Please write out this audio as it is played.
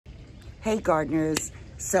Hey gardeners,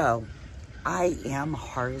 so I am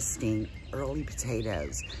harvesting early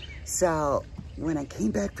potatoes. So when I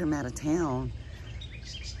came back from out of town,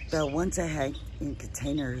 the ones I had in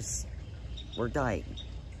containers were dying.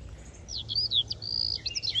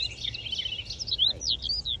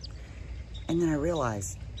 And then I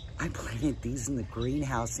realized I planted these in the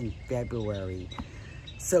greenhouse in February.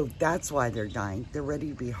 So that's why they're dying. They're ready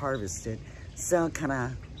to be harvested. So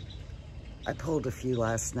I pulled a few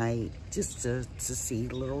last night just to see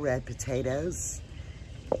little red potatoes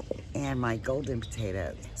and my golden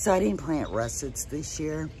potatoes. So I didn't plant russets this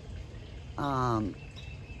year. I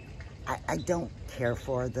don't care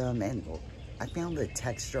for them, and I found the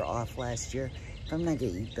texture off last year. If I'm not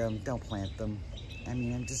gonna eat them, don't plant them. I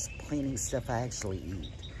mean, I'm just planting stuff I actually eat.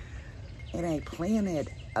 And I planted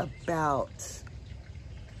about,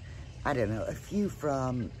 I don't know, a few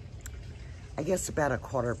from, I guess about a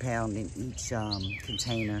quarter pound in each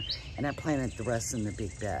container, and I planted the rest in the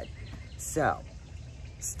big bed. So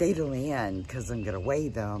stay till the end because I'm gonna weigh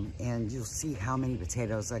them, and you'll see how many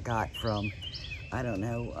potatoes I got from, I don't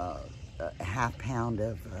know, a half pound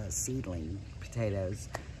of seedling potatoes.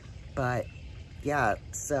 But yeah,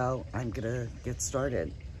 so I'm gonna get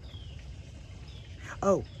started.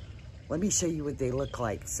 Oh, let me show you what they look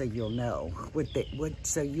like so you'll know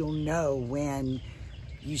so you'll know when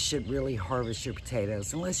you should really harvest your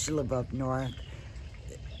potatoes. Unless you live up north,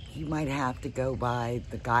 you might have to go by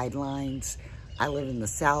the guidelines. I live in the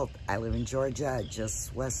south. I live in Georgia,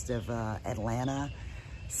 just west of Atlanta.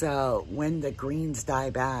 So when the greens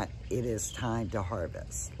die back, it is time to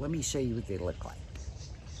harvest. Let me show you what they look like.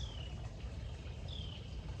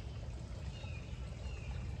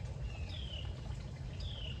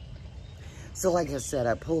 So like I said,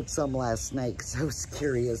 I pulled some last night because I was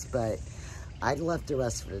curious, but I left the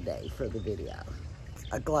rest for today for the video.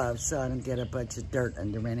 A glove so I don't get a bunch of dirt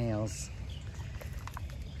under my nails.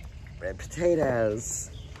 Red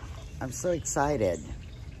potatoes. I'm so excited.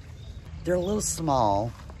 They're a little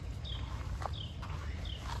small.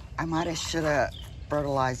 I should have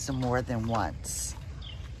fertilized them more than once.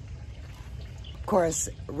 Of course,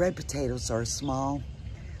 red potatoes are small.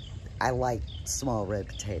 I like small red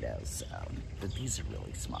potatoes, but these are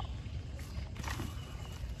really small.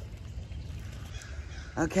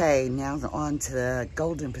 Okay, now on to the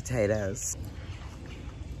golden potatoes.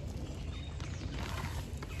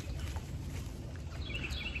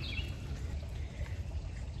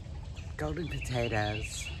 Golden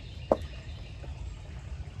potatoes.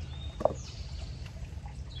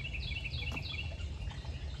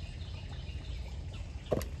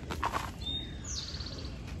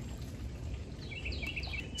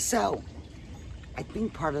 So, I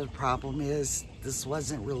think part of the problem is this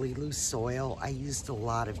wasn't really loose soil. I used a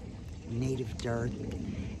lot of native dirt,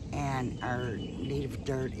 and our native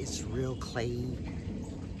dirt is real clayey.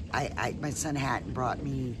 My son hadn't brought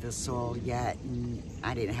me the soil yet, and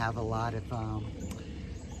I didn't have a lot of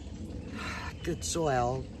good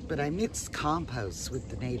soil, but I mixed compost with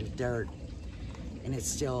the native dirt, and it's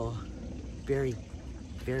still very,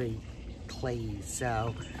 very clayey.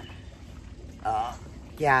 So,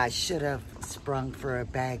 yeah, I should have sprung for a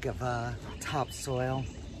bag of topsoil.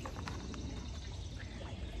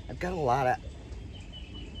 I've got a lot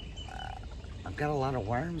of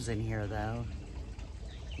worms in here, though.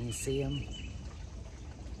 Can you see them?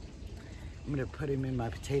 I'm gonna put them in my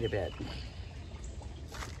potato bed.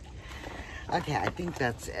 Okay, I think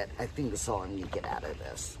that's it. I think that's all I'm gonna get out of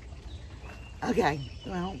this. Okay,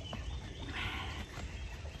 well.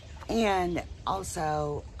 And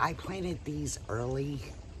also, I planted these early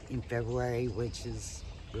in February, which is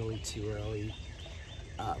really too early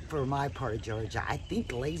for my part of Georgia. I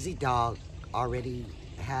think Lazy Dog already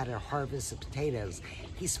had a harvest of potatoes.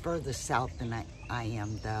 He's further south than I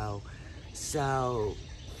am, though. So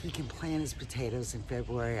he can plant his potatoes in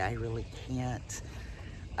February. I really can't.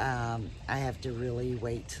 I have to really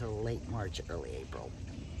wait till late March, early April.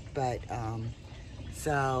 But,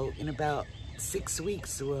 so in about 6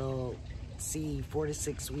 weeks, we'll see, 4 to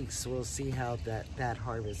 6 weeks, we'll see how that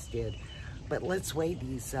harvest did. But let's weigh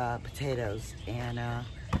these potatoes and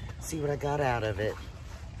see what I got out of it.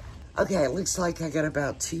 Okay, it looks like I got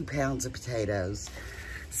about 2 pounds of potatoes.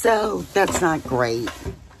 So that's not great,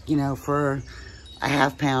 you know, for a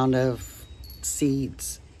half pound of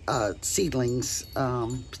seedlings,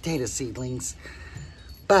 potato seedlings.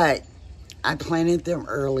 But I planted them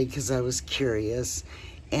early because I was curious,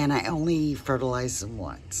 and I only fertilized them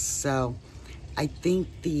once. So I think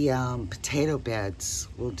the potato beds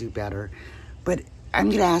will do better. But I'm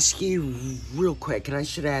gonna ask you real quick, and I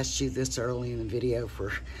should have asked you this early in the video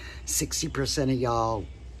for 60% of y'all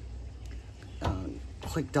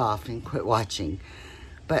clicked off and quit watching.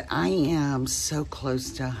 But I am so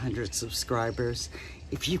close to 100 subscribers.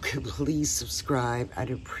 If you could please subscribe,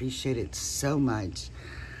 I'd appreciate it so much.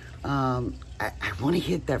 I want to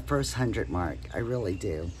hit that first 100 mark. I really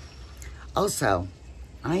do. Also,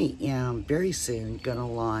 I am very soon going to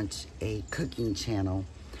launch a cooking channel.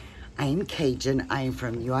 I am Cajun. I am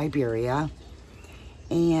from New Iberia.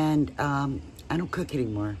 And I don't cook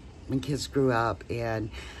anymore. My kids grew up and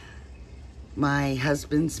my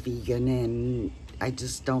husband's vegan and I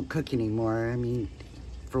just don't cook anymore. I mean,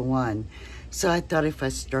 for one. So I thought if I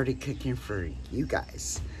started cooking for you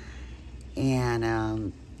guys, and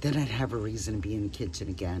then I'd have a reason to be in the kitchen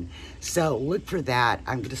again. So look for that.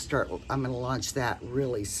 I'm gonna launch that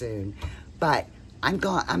really soon. But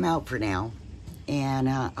I'm out for now, and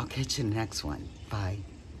I'll catch you in the next one. Bye.